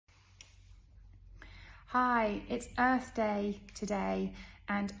Hi, it's Earth Day today,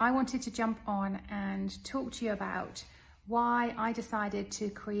 and I wanted to jump on and talk to you about why I decided to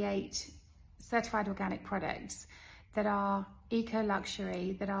create certified organic products that are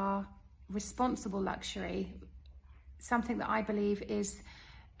eco-luxury, that are responsible luxury, something that I believe is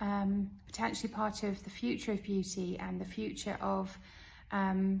potentially part of the future of beauty and the future of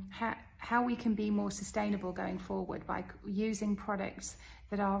how we can be more sustainable going forward by using products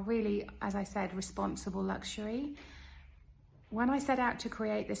that are really, as I said, responsible luxury. When I set out to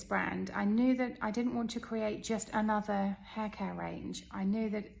create this brand, I knew that I didn't want to create just another hair care range. I knew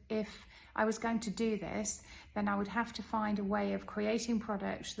that if I was going to do this, then I would have to find a way of creating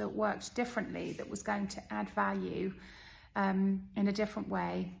products that worked differently, that was going to add value in a different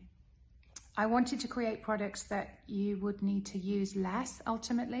way. I wanted to create products that you would need to use less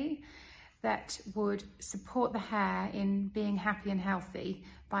ultimately, that would support the hair in being happy and healthy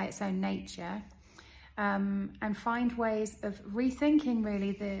by its own nature, and find ways of rethinking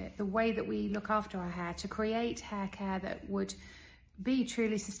really the way that we look after our hair to create hair care that would be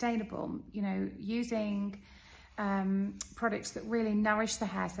truly sustainable, you know, using products that really nourish the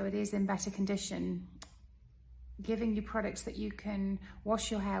hair so it is in better condition, giving you products that you can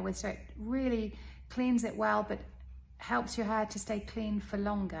wash your hair with so it really cleans it well but helps your hair to stay clean for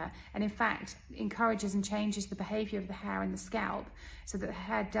longer, and in fact encourages and changes the behavior of the hair and the scalp so that the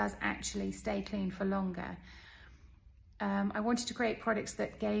hair does actually stay clean for longer. I wanted to create products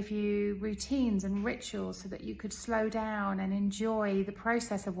that gave you routines and rituals so that you could slow down and enjoy the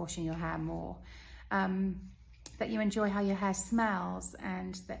process of washing your hair more, that you enjoy how your hair smells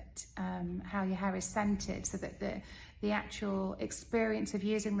and that how your hair is scented, so that the actual experience of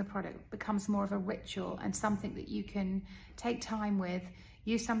using the product becomes more of a ritual and something that you can take time with,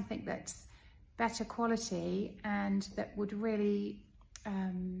 use something that's better quality and that would really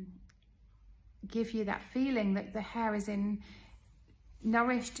give you that feeling that the hair is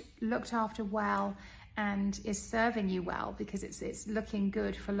nourished, looked after well, and is serving you well because it's looking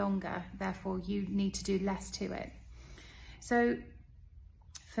good for longer, therefore you need to do less to it. So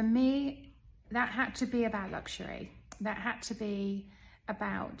for me, that had to be about luxury. That had to be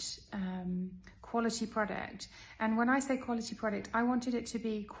about quality product. And when I say quality product, I wanted it to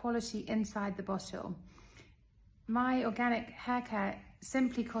be quality inside the bottle. My organic hair care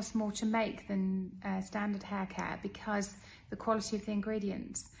simply costs more to make than standard hair care because the quality of the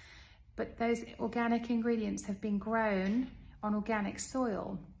ingredients. But those organic ingredients have been grown on organic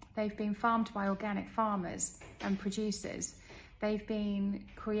soil. They've been farmed by organic farmers and producers. They've been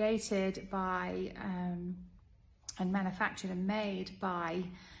created by and manufactured and made by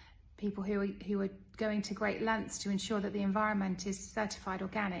people who are going to great lengths to ensure that the environment is certified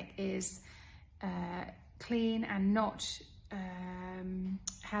organic, is clean and not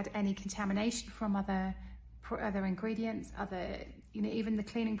had any contamination from other ingredients, even the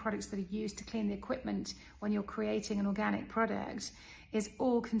cleaning products that are used to clean the equipment when you're creating an organic product is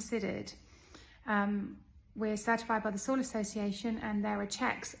all considered. We're certified by the Soil Association, and there are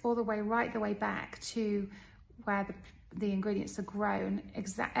checks all the way back to where the ingredients are grown.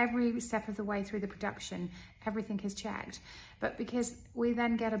 Every step of the way through the production, everything is checked. But because we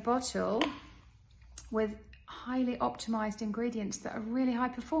then get a bottle with highly optimized ingredients that are really high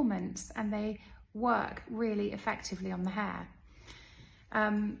performance and they work really effectively on the hair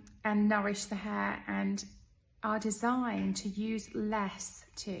and nourish the hair and are designed to use less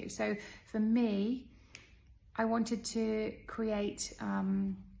too. So for me, I wanted to create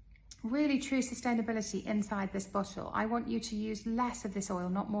really true sustainability inside this bottle. I want you to use less of this oil,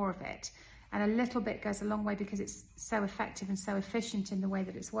 not more of it. And a little bit goes a long way because it's so effective and so efficient in the way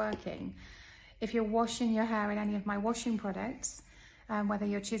that it's working. If you're washing your hair in any of my washing products, whether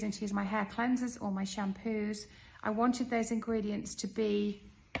you're choosing to use my hair cleansers or my shampoos, I wanted those ingredients to be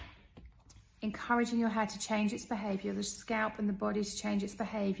encouraging your hair to change its behavior, the scalp and the body to change its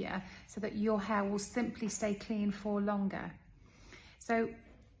behavior so that your hair will simply stay clean for longer. So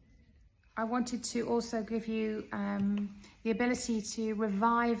I wanted to also give you the ability to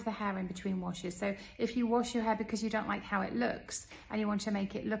revive the hair in between washes. So if you wash your hair because you don't like how it looks and you want to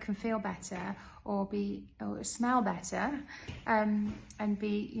make it look and feel better or smell better and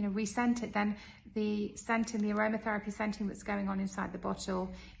be, rescent it, then the scenting, the aromatherapy scenting that's going on inside the bottle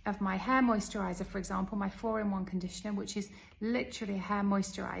of my hair moisturizer, for example, my 4-in-1 conditioner, which is literally a hair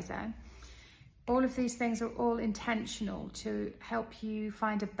moisturizer. All of these things are all intentional to help you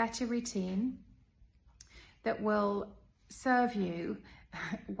find a better routine that will serve you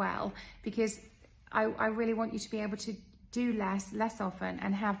well, because I really want you to be able to do less often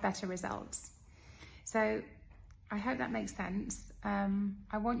and have better results. So I hope that makes sense.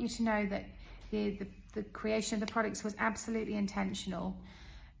 I want you to know that The creation of the products was absolutely intentional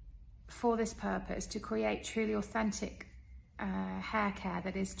for this purpose, to create truly authentic hair care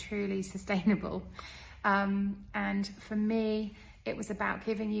that is truly sustainable. And for me, it was about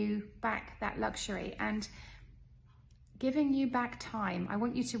giving you back that luxury and giving you back time. I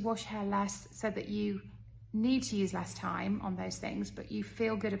want you to wash hair less so that you need to use less time on those things, but you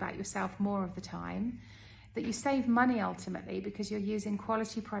feel good about yourself more of the time, that you save money ultimately because you're using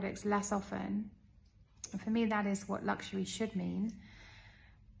quality products less often. And for me, that is what luxury should mean.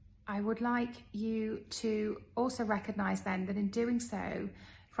 I would like you to also recognize then that in doing so,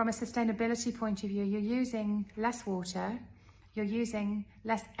 from a sustainability point of view, you're using less water, you're using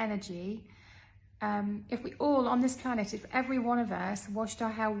less energy. If we all on this planet, if every one of us washed our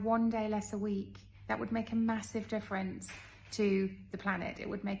hair one day less a week, that would make a massive difference to the planet. It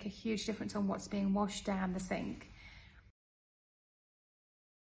would make a huge difference on what's being washed down the sink.